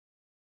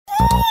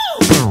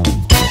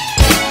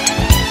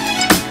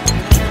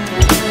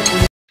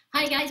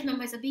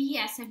guys, I'll be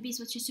here. SFBs,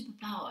 what's your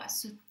superpower?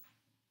 So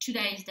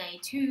today is day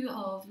 2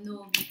 of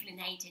no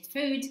pollinated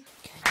food.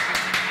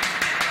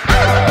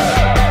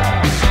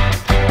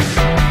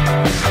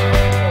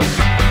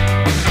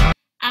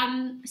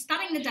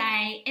 Starting the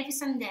day, every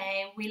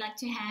Sunday, we like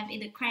to have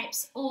either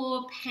crepes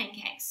or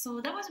pancakes.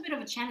 So that was a bit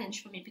of a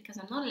challenge for me because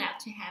I'm not allowed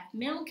to have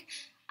milk,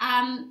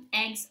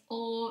 eggs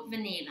or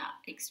vanilla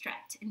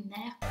extract in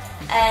there.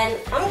 And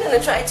I'm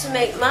gonna try to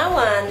make my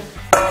one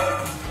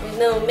with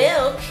no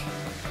milk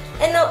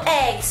and no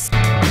eggs.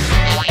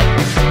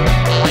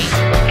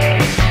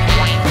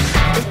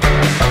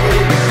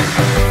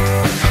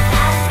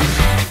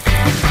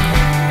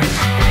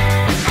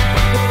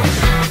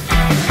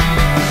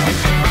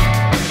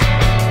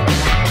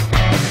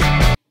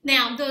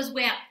 Now, those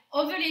were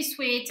overly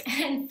sweet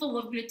and full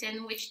of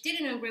gluten, which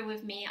didn't agree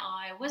with me.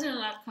 I wasn't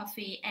allowed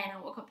coffee and I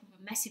woke up with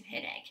a massive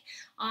headache.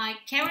 I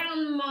carried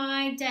on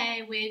my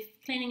day with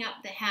cleaning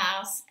up the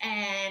house,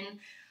 and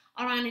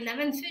around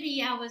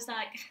 11:30 I was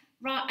like,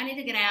 right, I need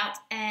to get out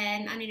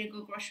and I need to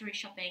go grocery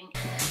shopping.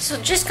 So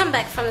just come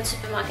back from the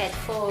supermarket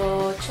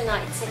for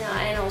tonight's dinner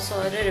and also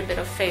a little bit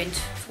of food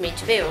for me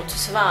to be able to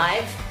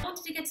survive. I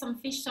wanted to get some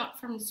fish stock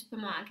from the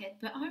supermarket,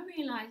 but I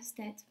realized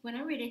that when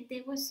I read it,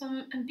 there was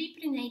some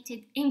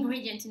pollinated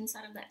ingredient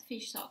inside of that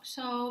fish stock.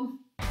 So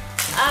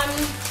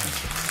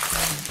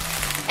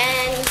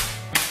and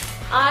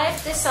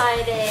I've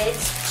decided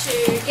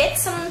to get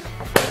some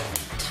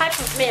type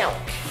of milk.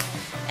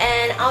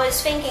 And I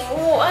was thinking,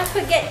 oh, I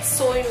could get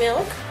soy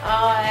milk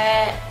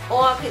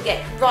or I could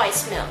get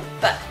rice milk,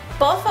 but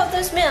both of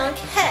those milk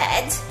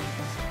had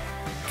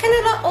kind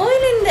of like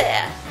oil in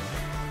there.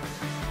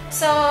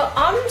 So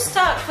I'm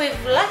stuck with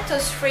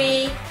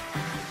lactose-free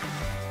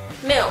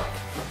milk,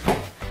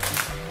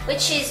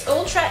 which is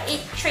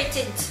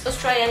ultra-treated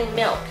Australian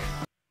milk.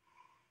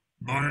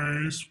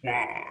 Nice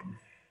one.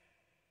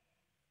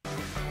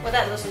 Well,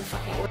 that doesn't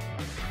fucking work.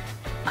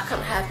 I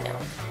can't have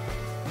milk.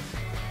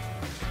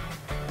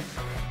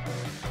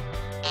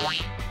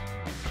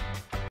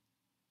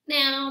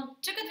 now,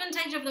 took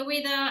advantage of the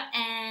weather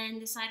and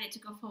decided to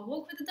go for a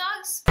walk with the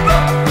dogs.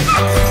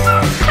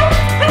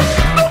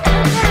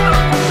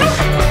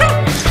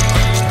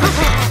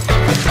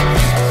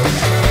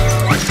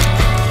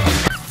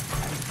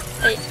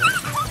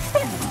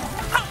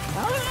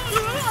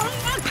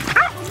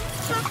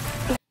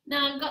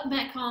 Now I got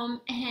back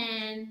home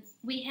and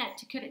we had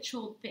to cut it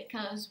short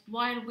because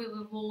while we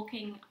were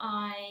walking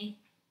I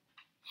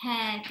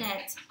had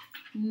that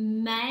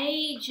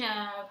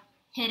major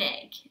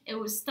headache. It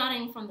was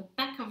starting from the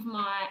back of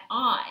my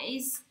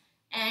eyes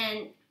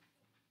and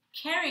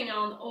carrying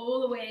on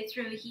all the way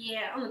through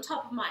here on the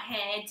top of my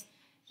head,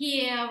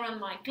 here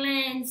around my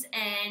glands,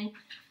 and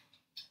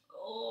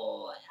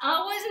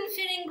I wasn't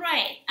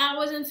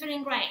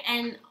feeling great.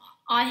 And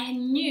I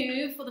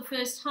knew for the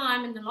first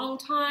time in a long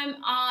time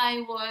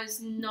I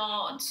was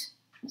not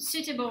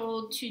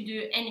suitable to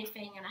do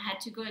anything, and I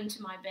had to go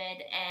into my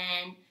bed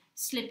and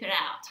sleep it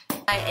out.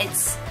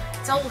 It's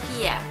all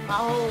here. My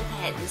whole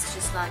head is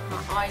just like,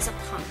 my eyes are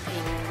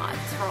pumping, my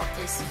throat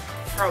is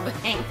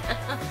throbbing.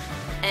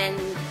 And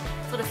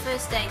for the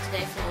first day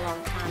today for a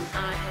long time,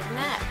 I had a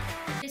nap.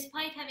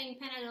 Despite having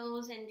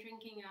Panadols and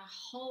drinking a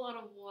whole lot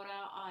of water,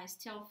 I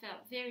still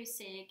felt very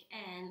sick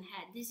and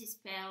had dizzy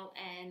spell,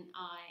 and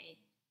I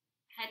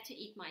had to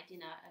eat my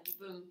dinner and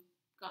boom,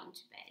 gone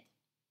to bed.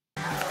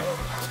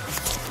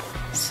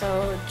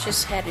 So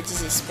just had a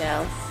dizzy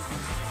spell.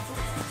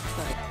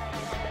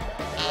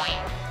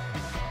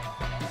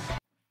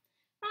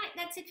 Right,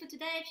 that's it for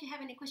today. If you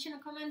have any question or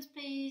comments,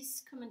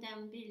 please comment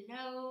down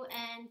below,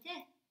 and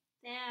yeah,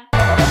 there.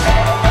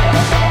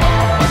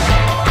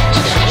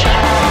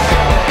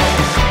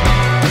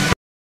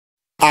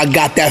 I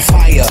got that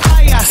fire,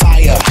 fire,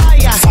 fire,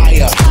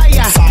 fire, fire,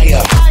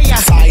 fire,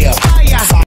 fire, fire.